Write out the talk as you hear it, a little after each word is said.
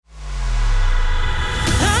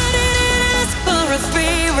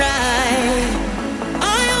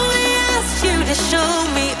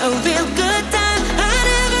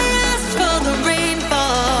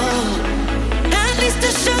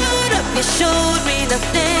showed me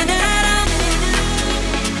nothing at all.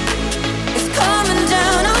 It's coming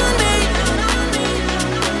down on me,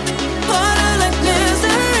 harder like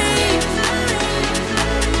misery.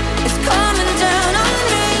 It's coming down on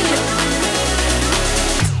me.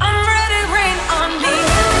 I'm ready, rain on me.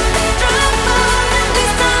 Drop falling,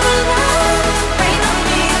 this time alone. Rain on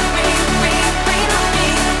me, rain on me.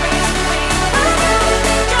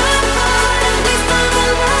 Drop falling, this time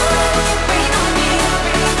alone. Rain on me,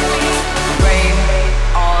 rain on. Rain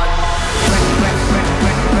on me.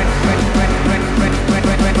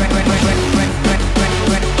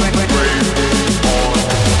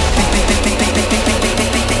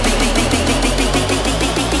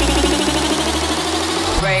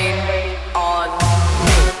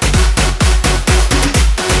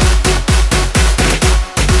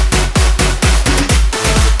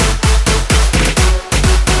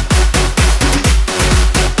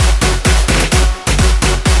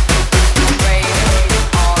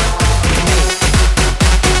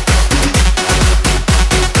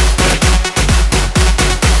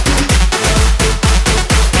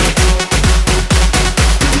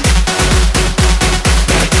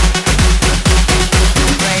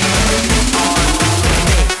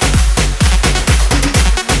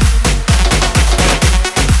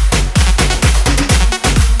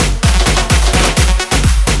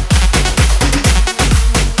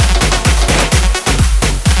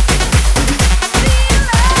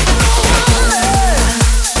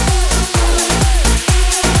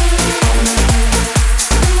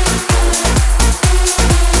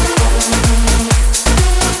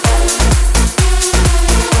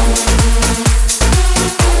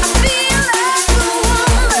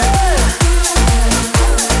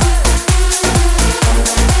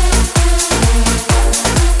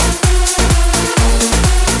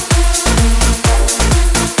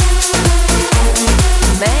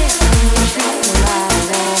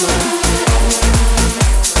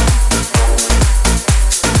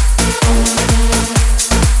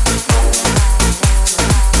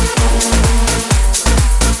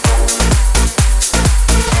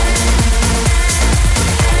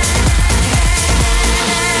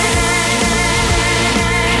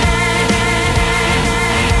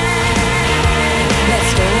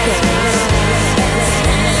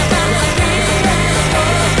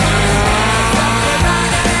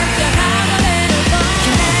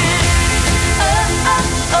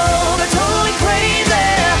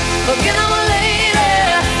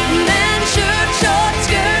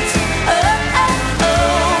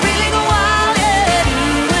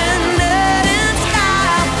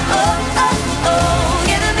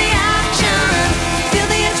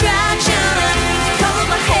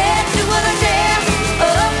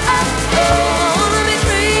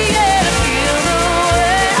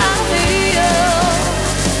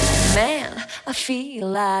 I feel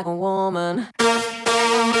like a woman.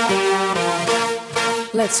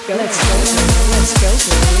 Let's go, let's go, let's go,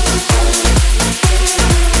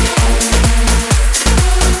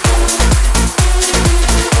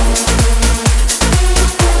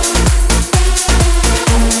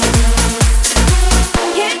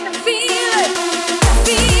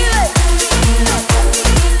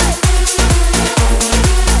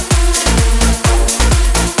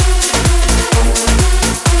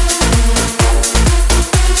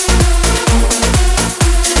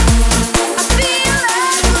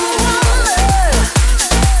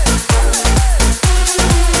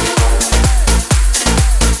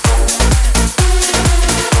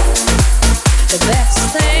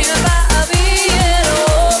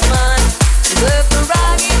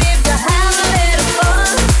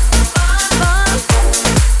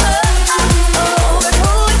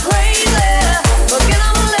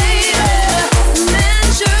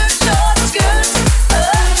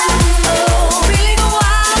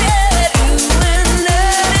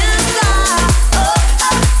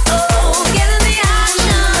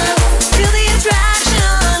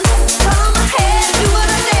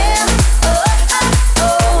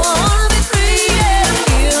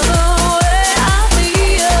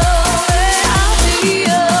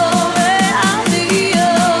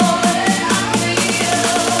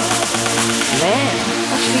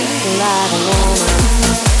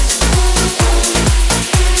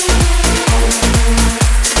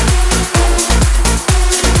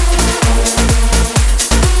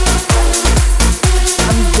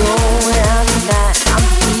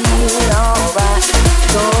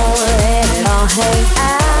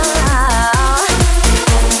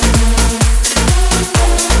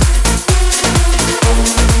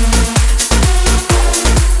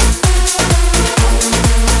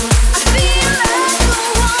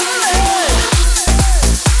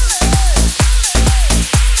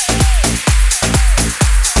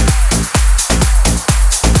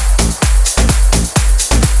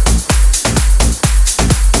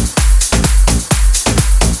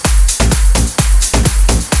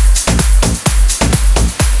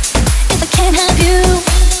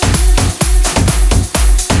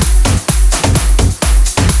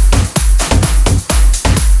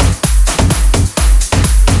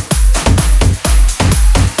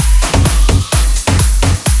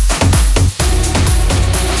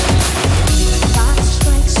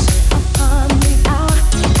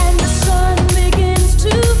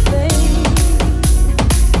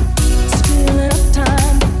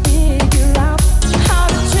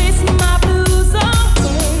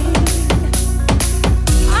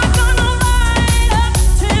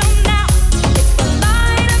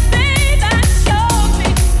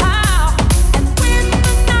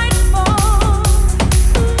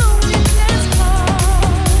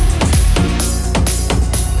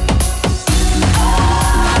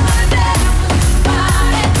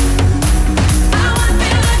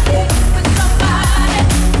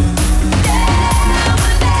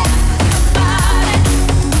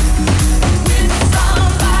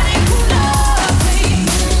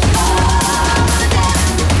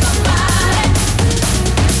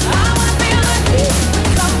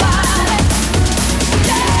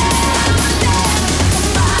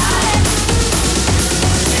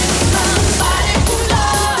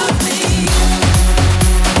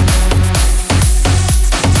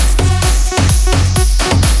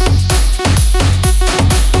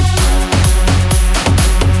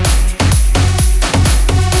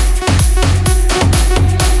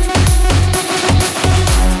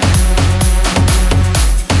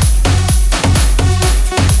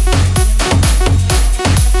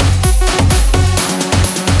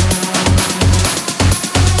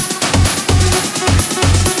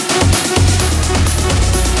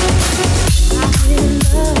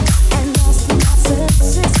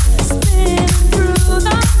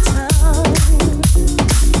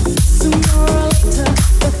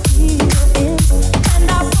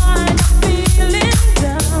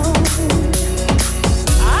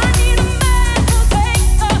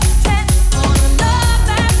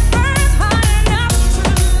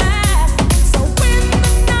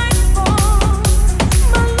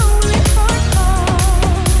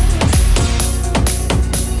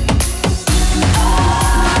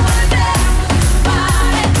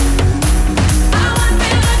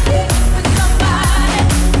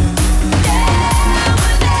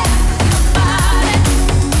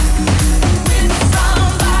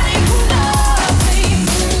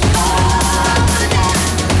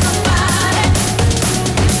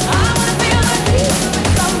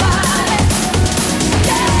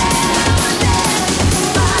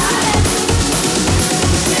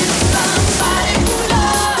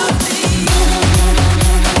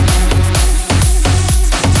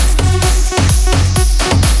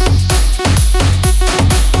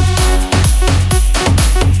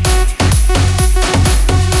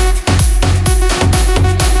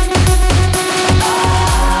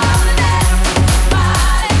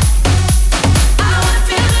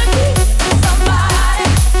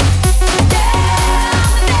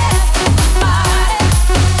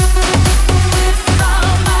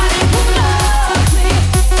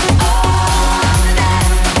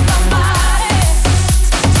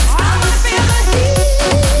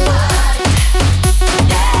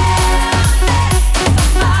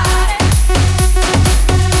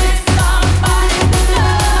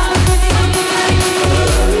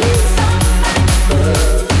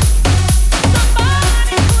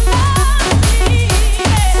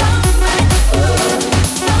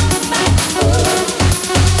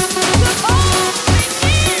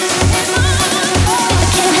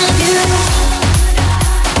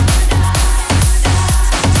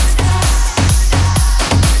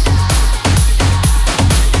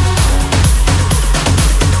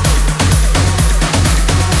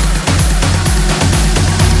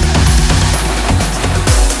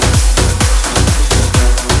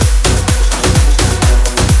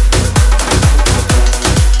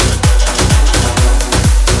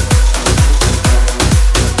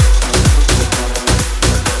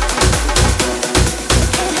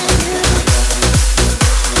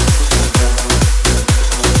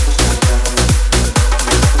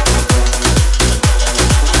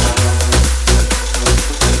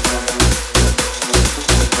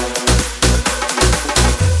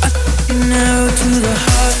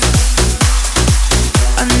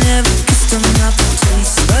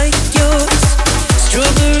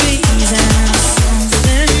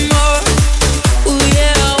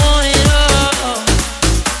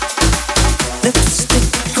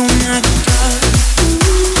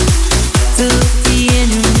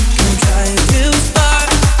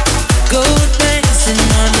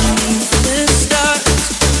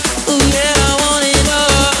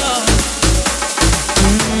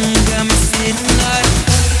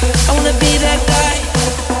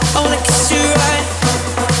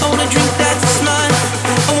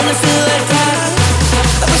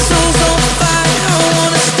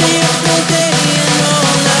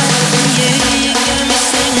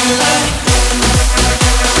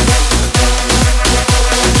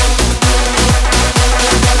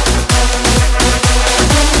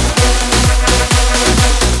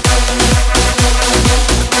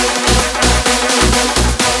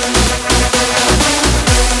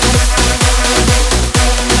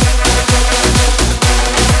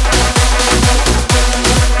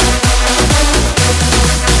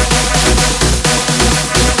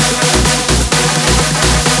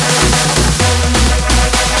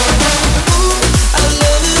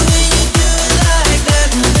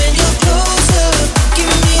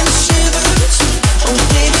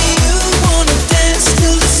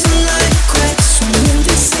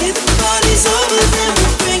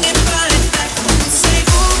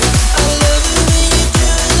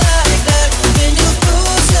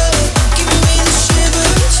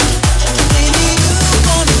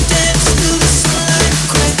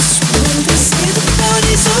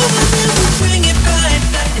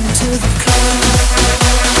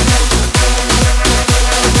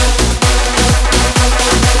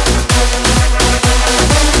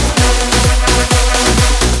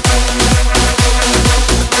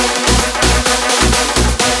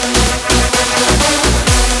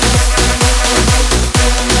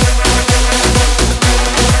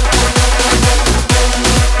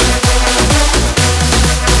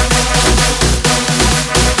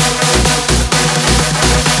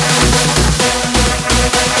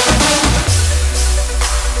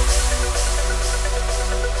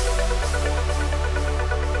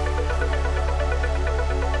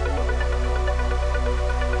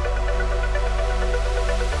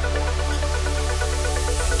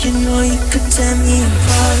 You know you could tear me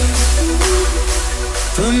apart,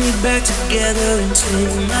 put me back together and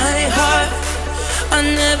take my heart. I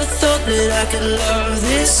never thought that I could love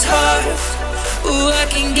this hard. Ooh, I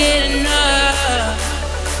can't get enough.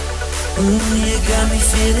 Ooh, you got me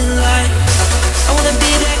feeling like I wanna be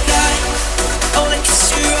that guy. I wanna kiss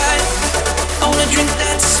you right. I wanna drink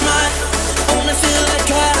that smile. I wanna feel like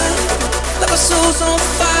our souls on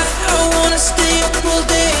fire. I wanna stay up all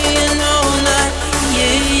day and all night.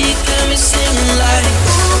 Yeah, you got me singing like,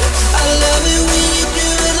 ooh, I love it when you do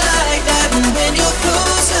it like that. And when you're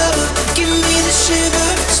closer, give me the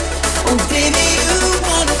shivers. Oh baby, you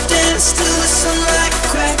wanna dance till the sunlight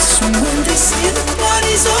cracks. And when they say the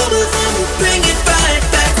party's over, then we'll bring it right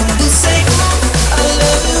back. And we'll say, ooh, I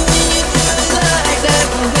love it when you do it like that.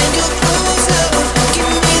 And when you're closer, give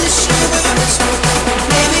me the shivers. Oh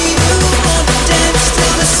baby, you wanna dance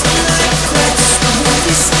till the sunlight cracks. And when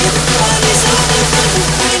they say the party's over, then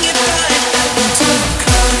we'll bring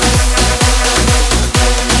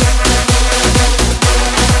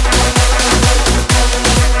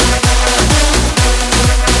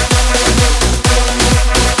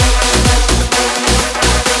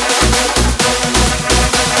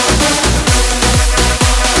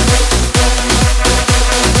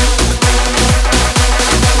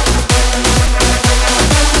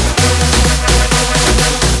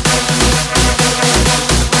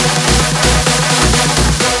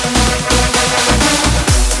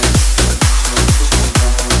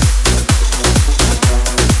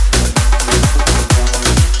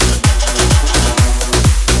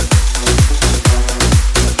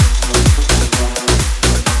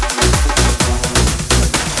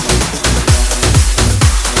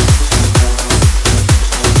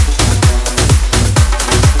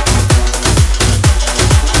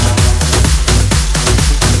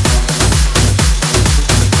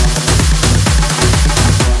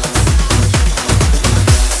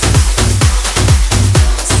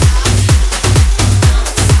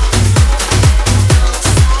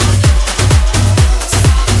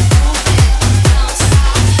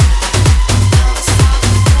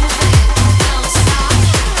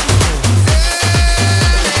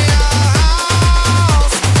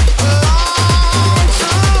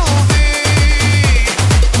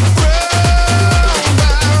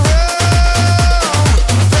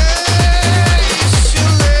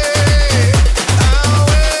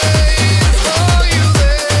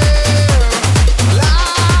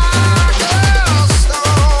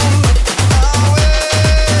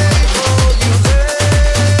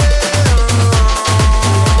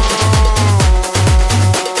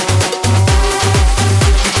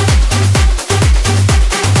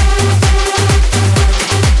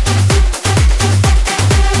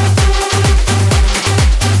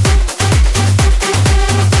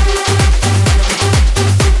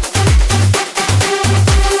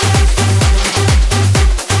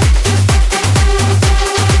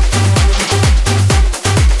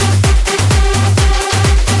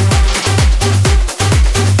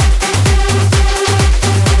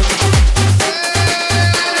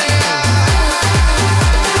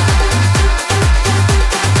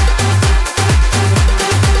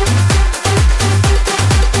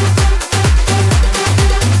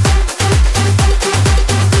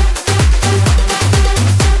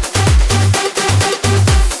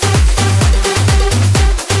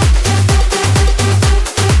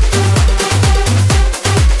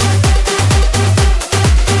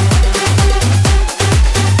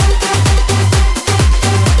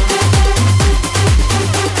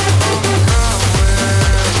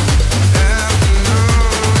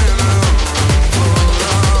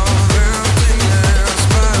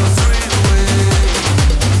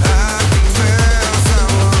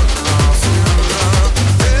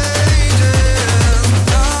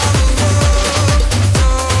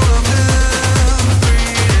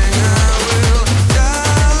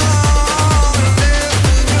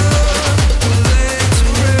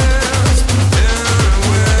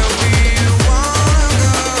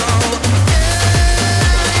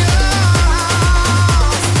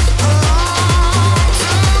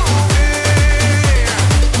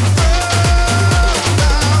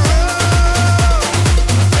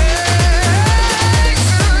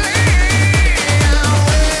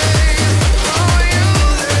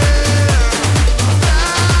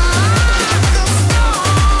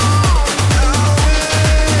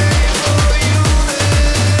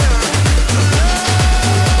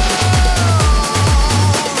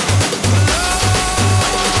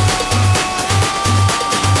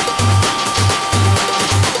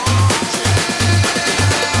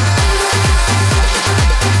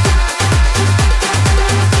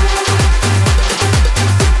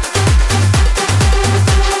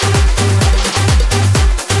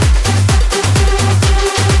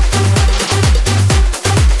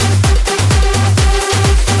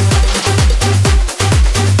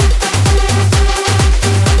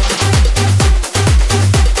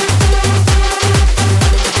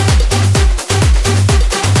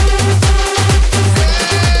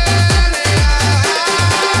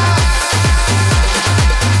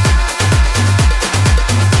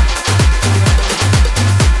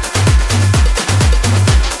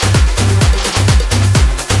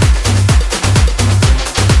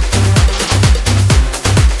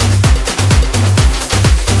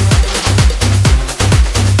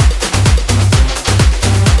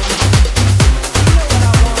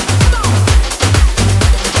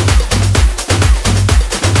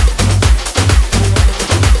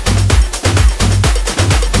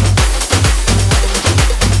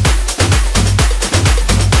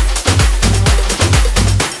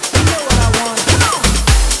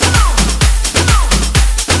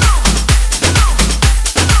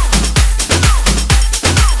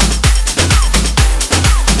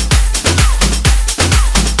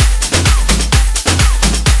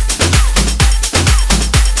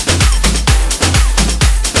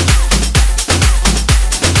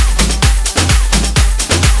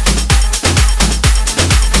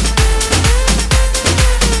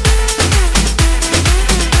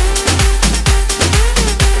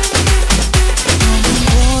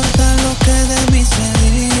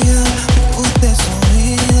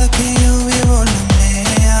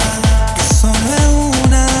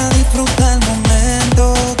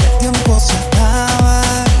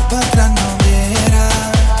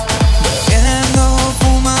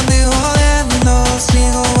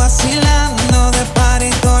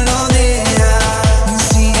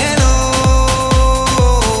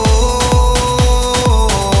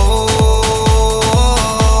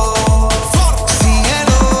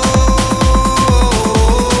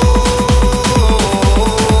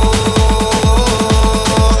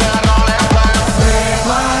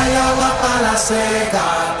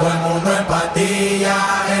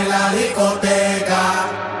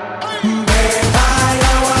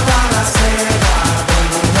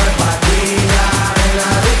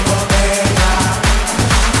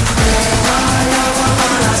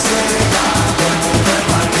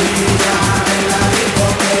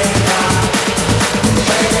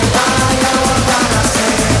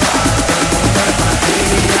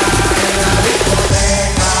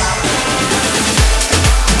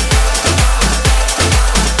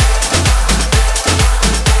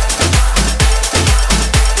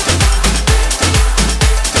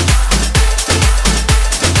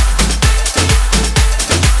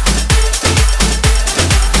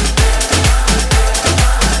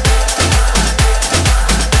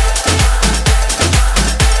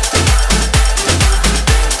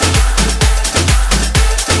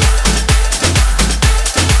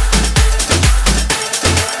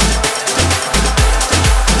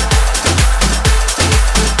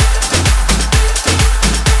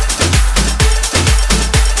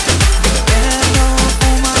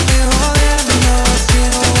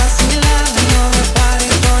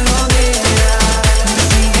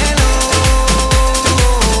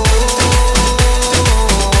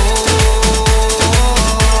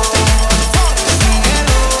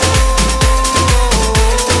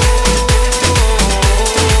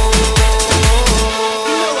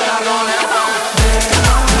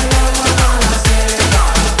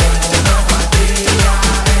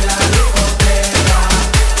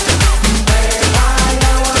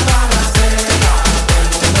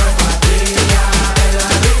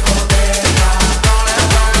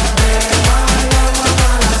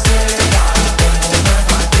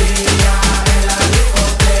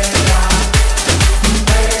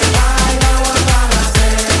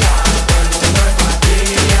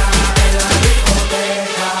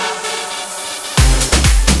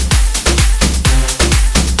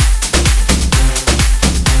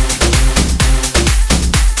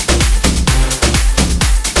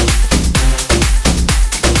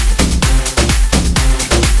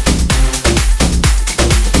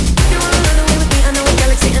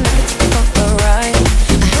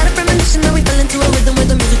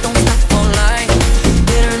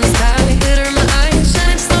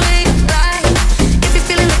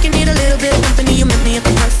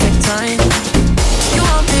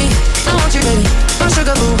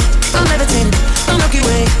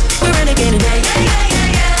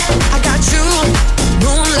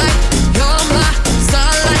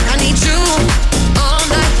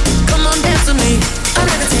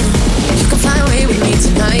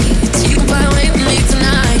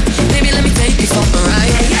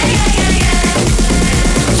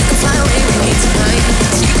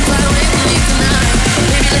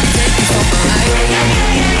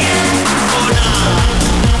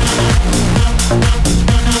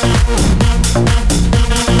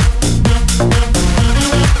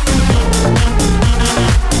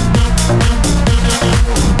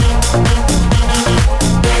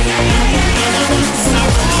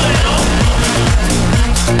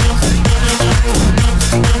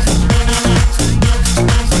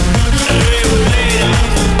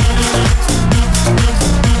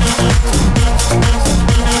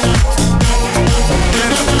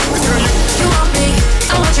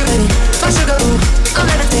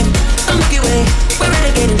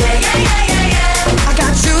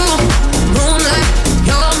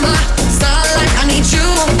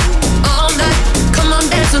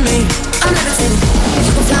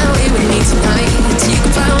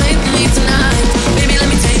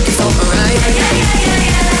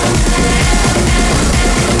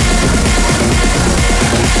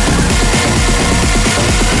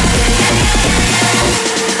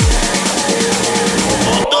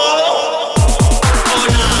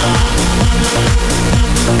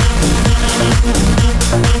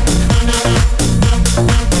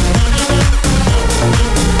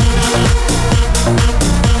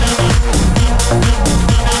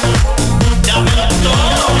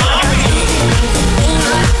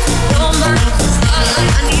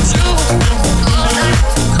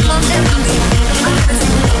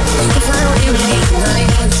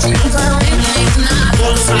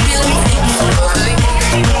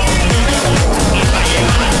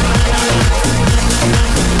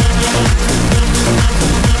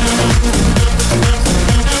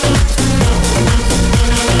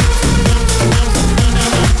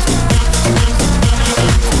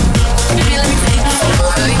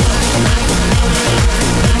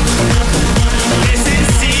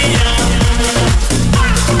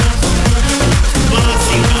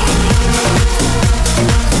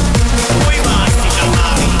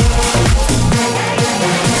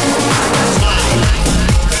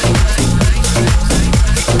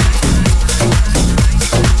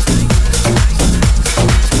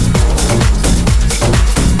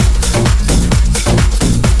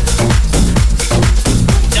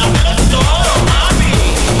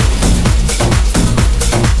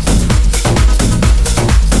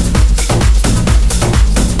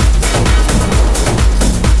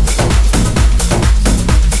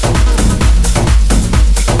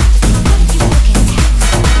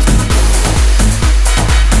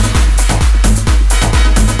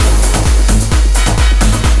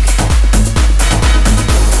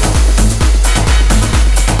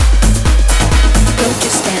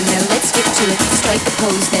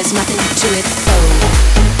pose, there's nothing to it.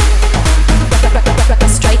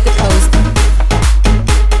 Strike the pose.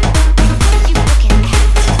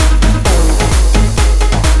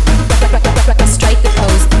 Strike the pose. Strike the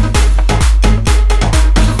pose.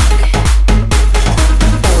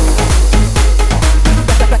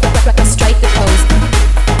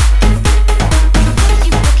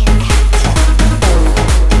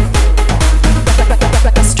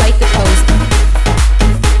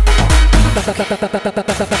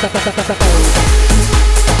 Strike the pose.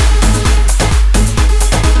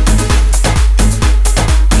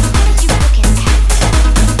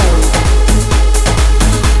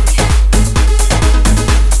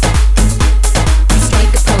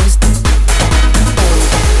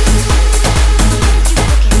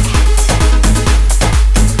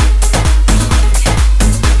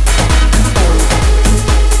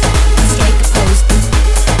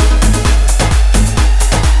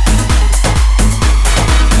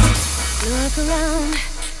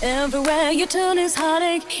 Everywhere you turn is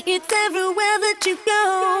heartache. It's everywhere that you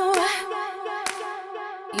go.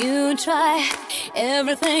 You try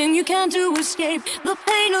everything you can to escape the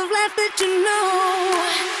pain of life that you know.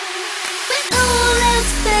 When all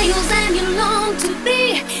else fails and you long to be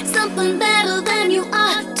something better than you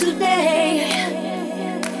are today,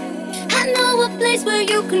 I know a place where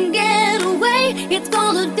you can get away. It's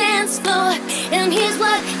called a dance floor, and here's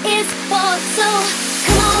what it's for. So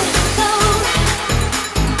come on, go.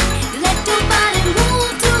 Let your body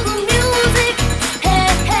move to the music. Hey,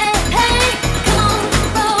 hey, hey, come on,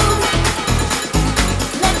 roll.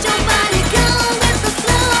 Let your body go with the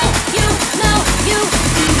flow. You know you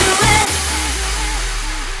can do it.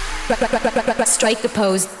 Strike the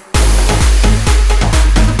pose.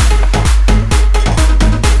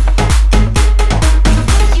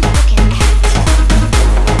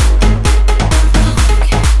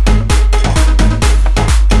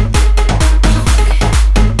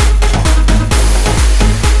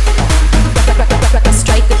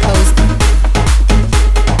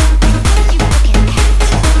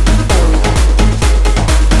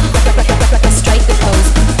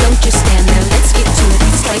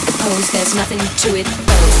 There's nothing to it.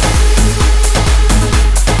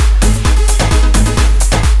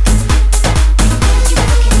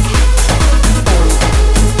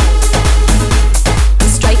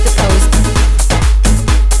 Strike the pose. Strike the pose.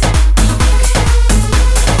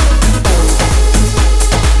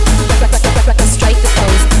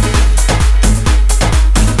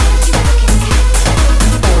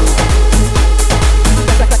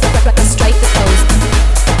 Strike the pose.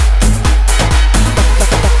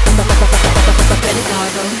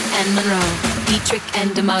 Garbo and Monroe, Dietrich and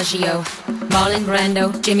DiMaggio, Marlon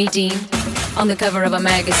Brando, Jimmy Dean, on the cover of a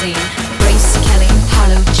magazine. Grace Kelly,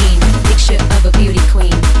 Harlow Jean, picture of a beauty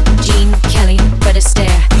queen. Jean Kelly, Fred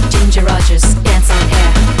Astaire, Ginger Rogers, dance on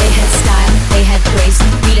air. They had style, they had grace.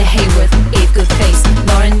 Rita Hayworth gave good face.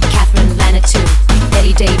 Lauren, Catherine, Lana too.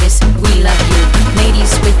 Eddie Davis, we love you.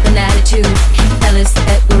 Ladies with an attitude, fellas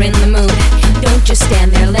that were in the mood. Don't just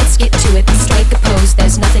stand there, let's get to it. Strike a pose,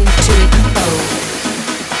 there's nothing to it.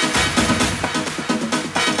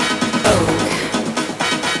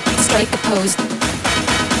 Strike a pose.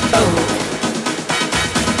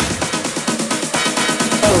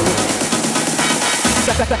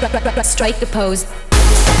 Strike the pose.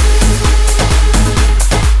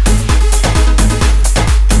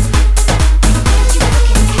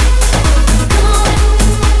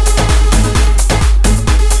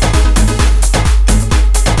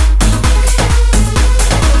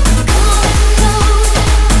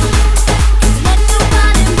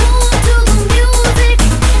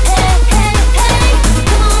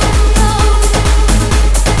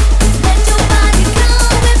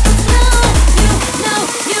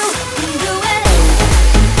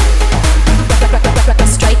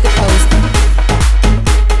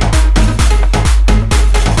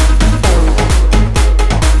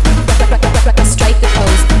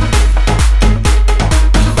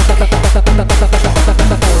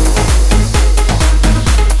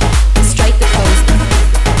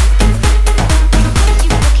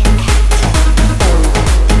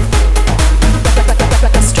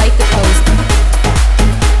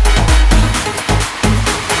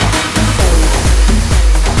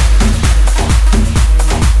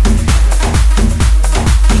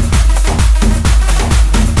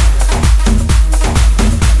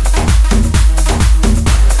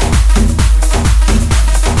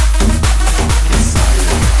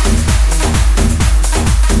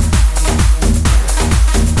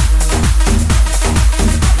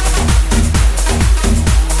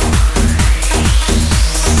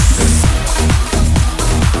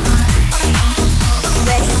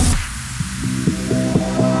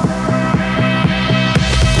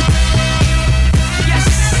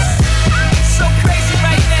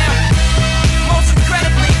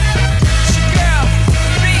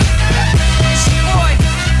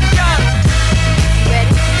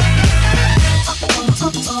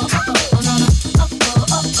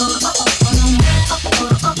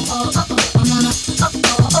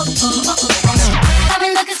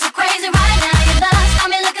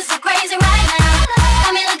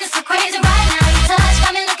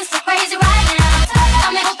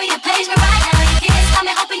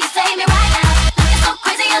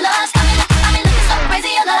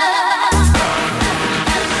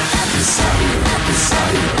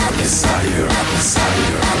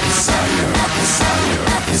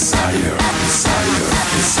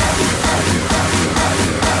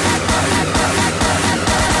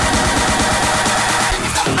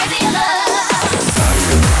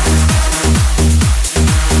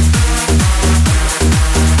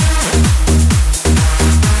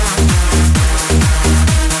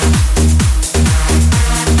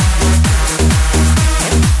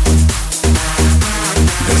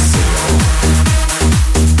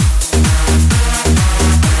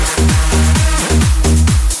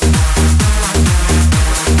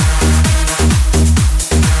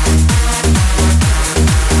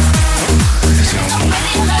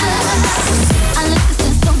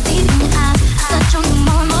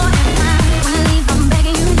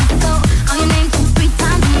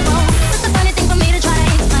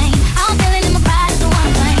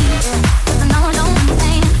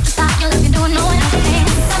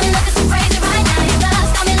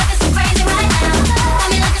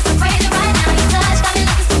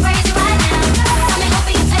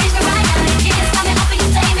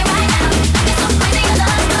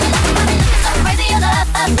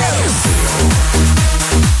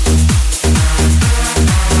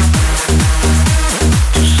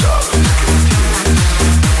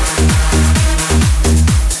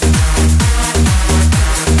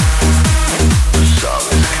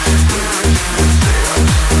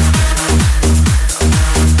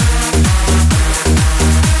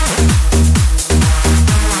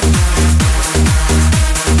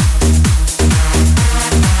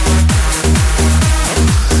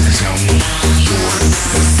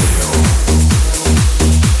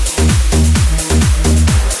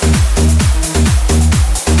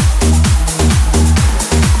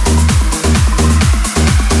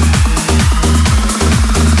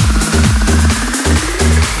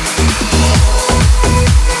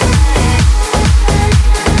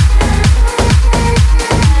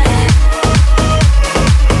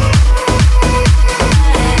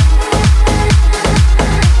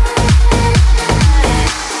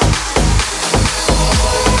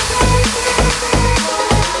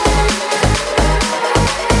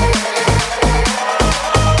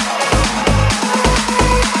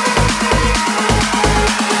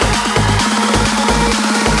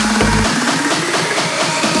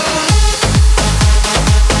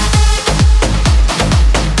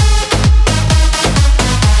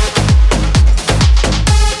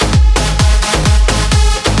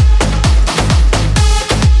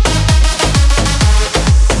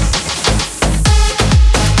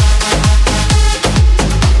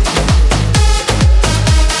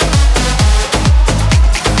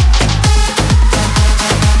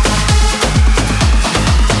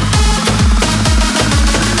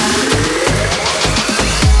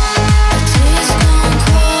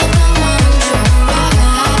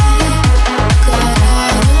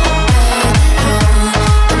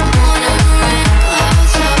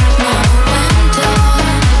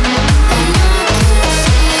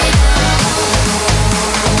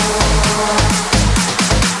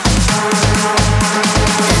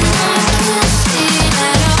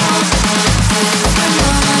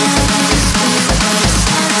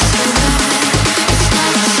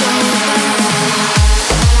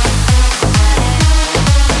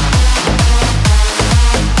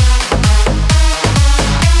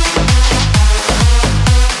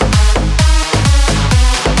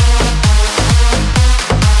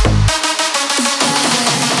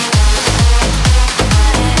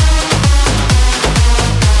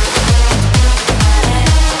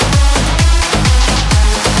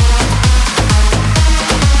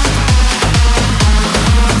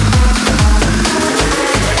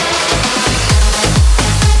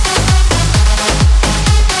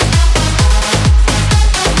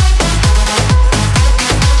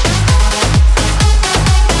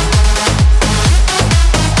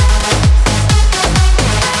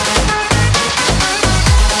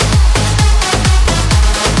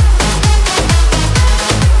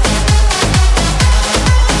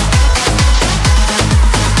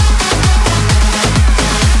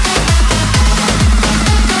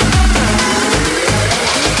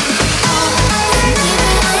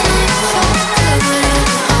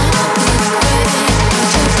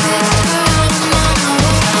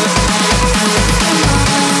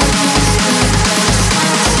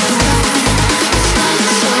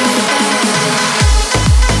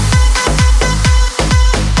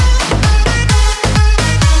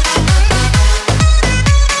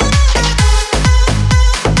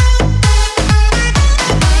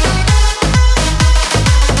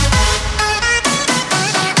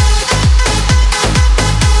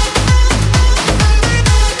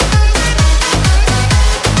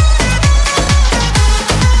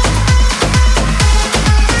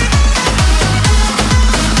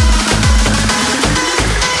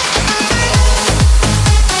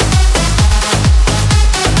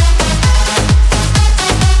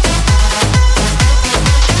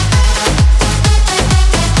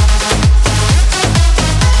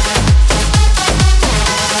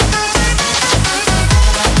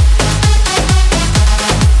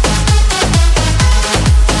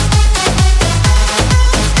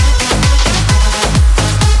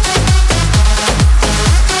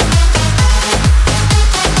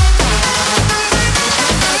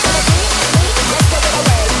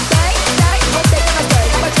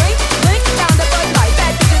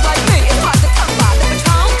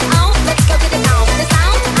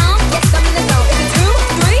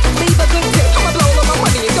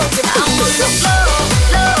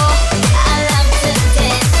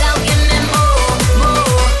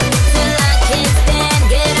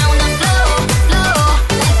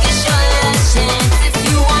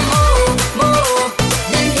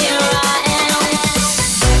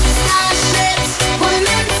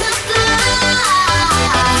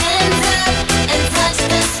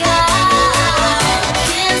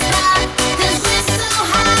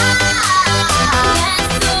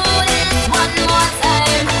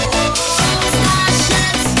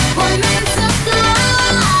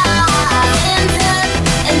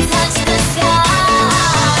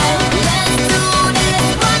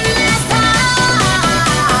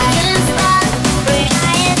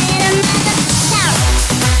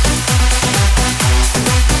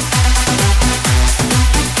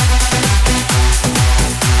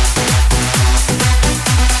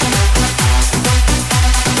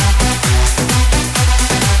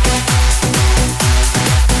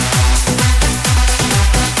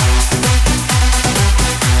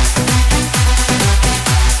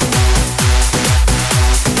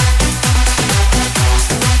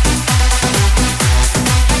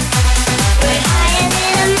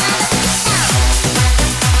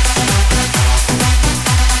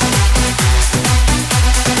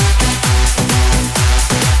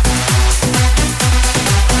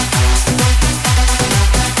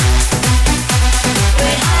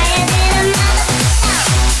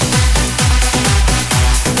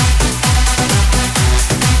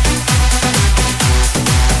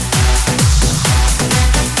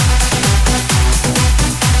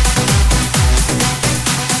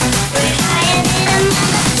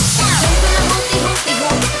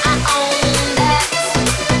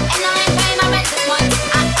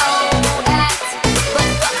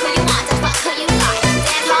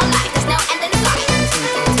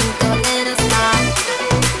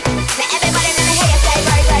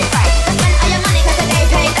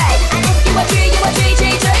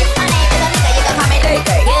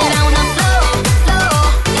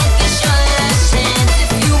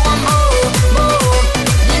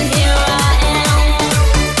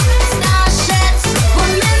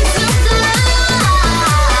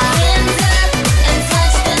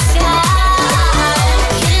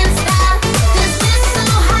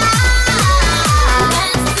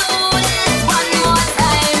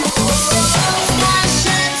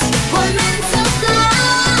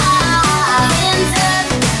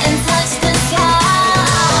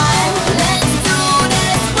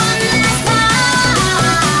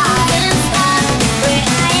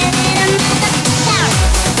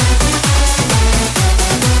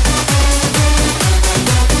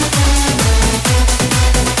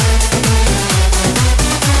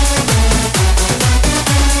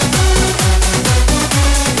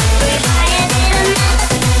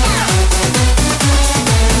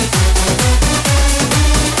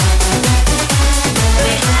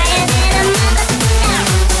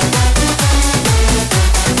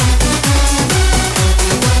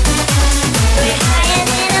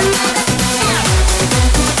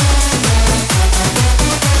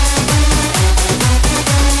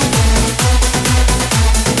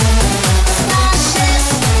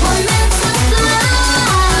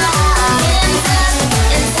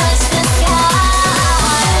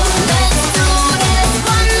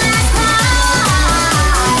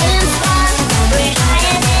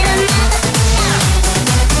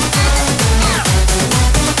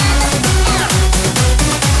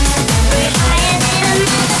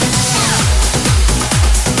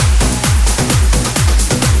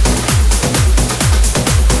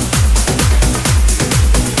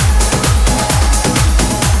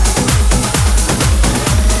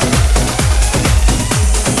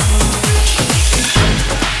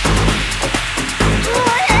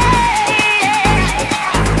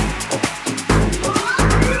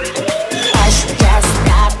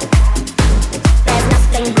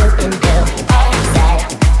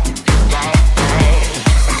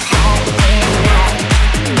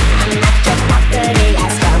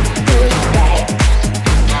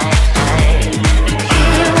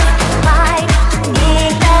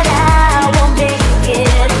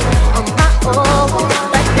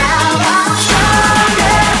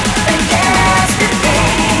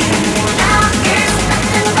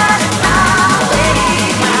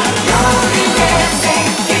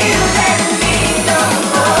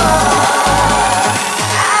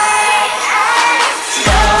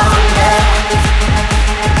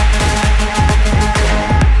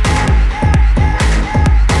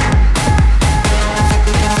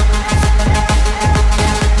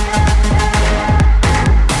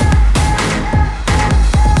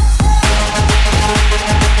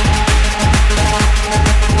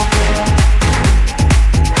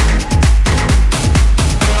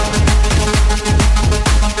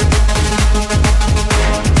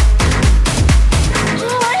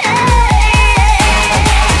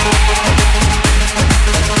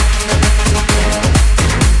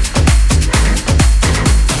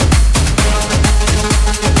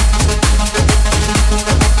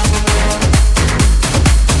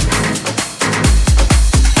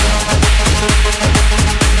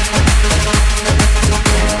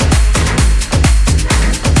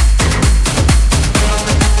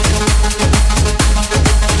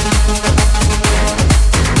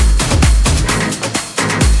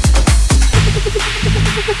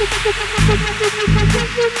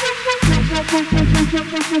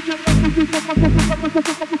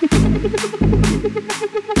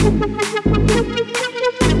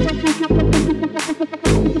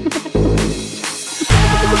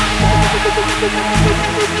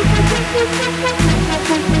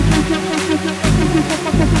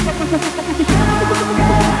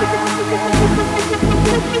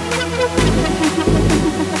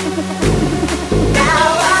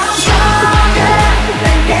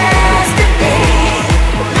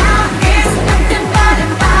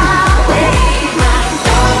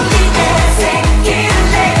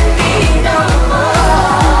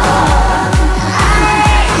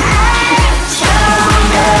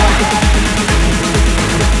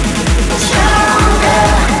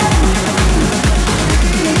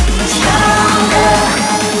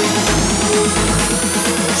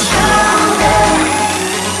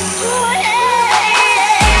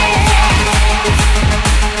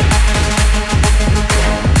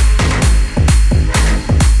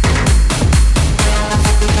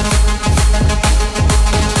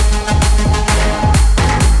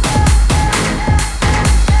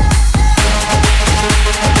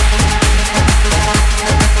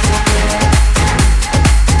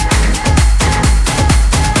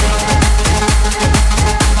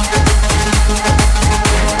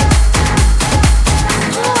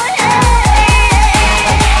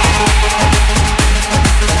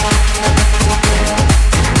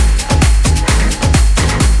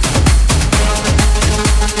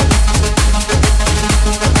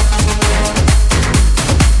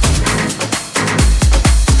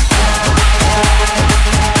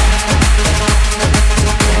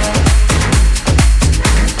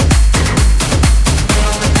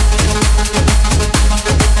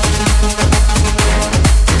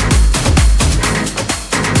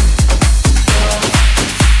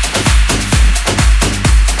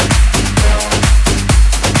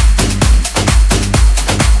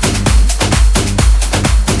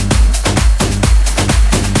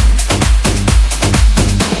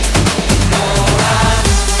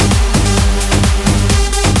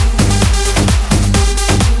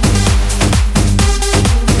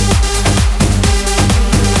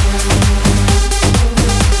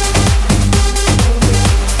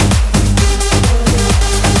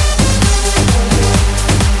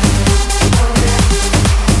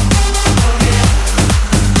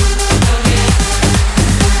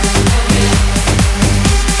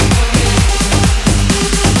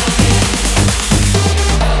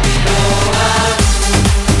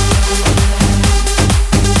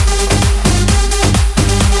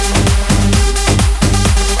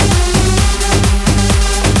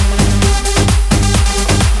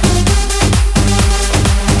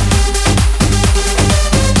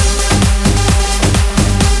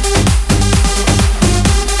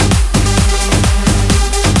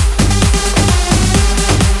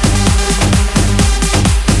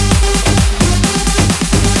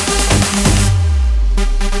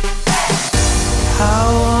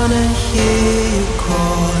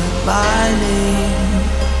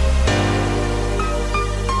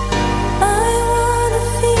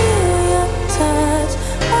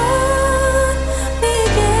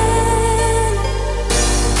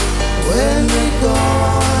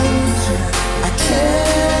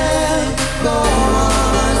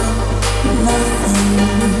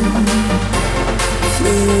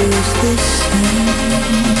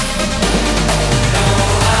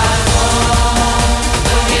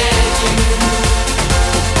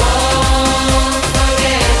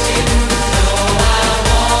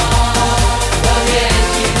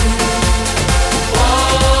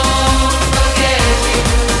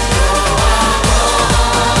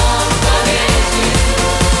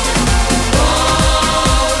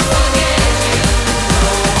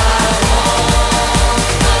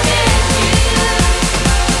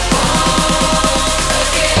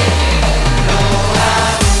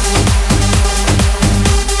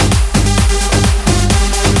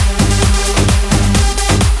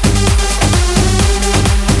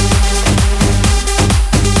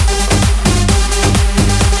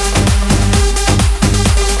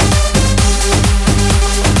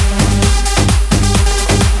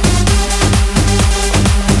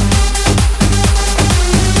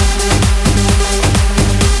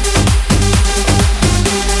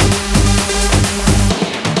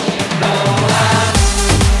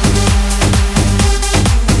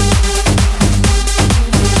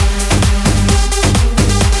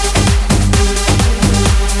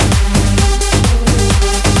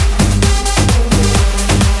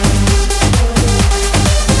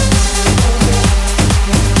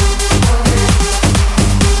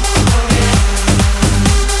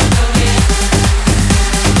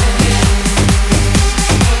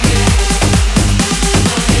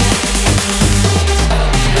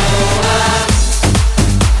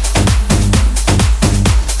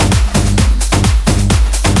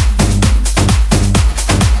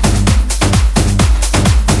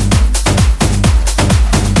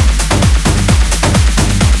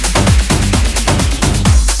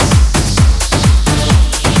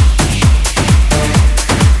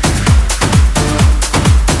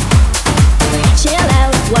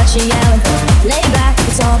 she yelling. Lay back,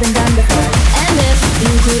 it's all been done to her. And if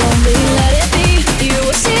you could only let it be, you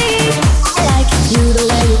would see I like you the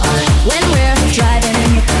way you are. When we're driving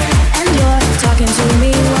in the car and you're talking to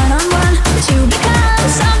me one-on-one, but you become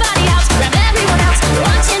somebody else, grab everyone else,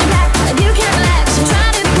 watching back, and you can't relax. You're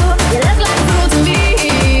trying to be cool, you look like a fool to me.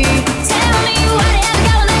 Tell me why you had to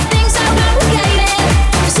go and make things so complicated.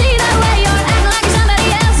 You see that way you're acting like you're somebody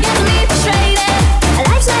else, gets me frustrated.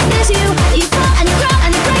 Life's like this, you fall and you crawl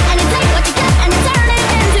and you break and you take what you get and you turn it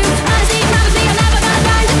into honesty. Promise me I'm never gonna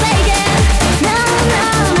try to take it. No, no,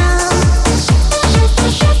 no.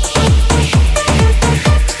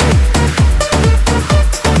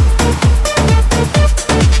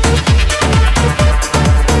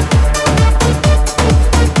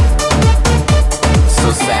 So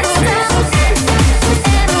sexy.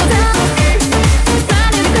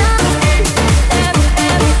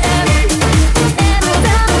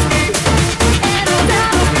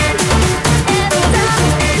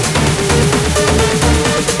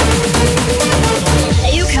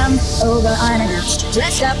 You come over unannounced,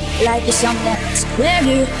 dressed up like you're something else. Where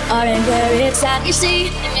you are and where it's at, you see,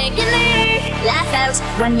 you make it me laugh out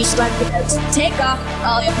when you strike the notes. Take off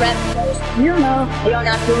all your prep clothes. You know you're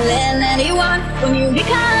not fooling anyone when you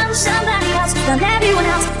become somebody else, not everyone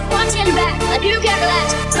else. Watching your back like you can't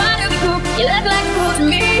relax, trying to be cool, you look like a fool to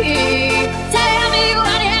me. Tell me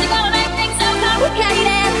why you had to go and make things so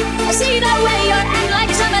complicated. I see that way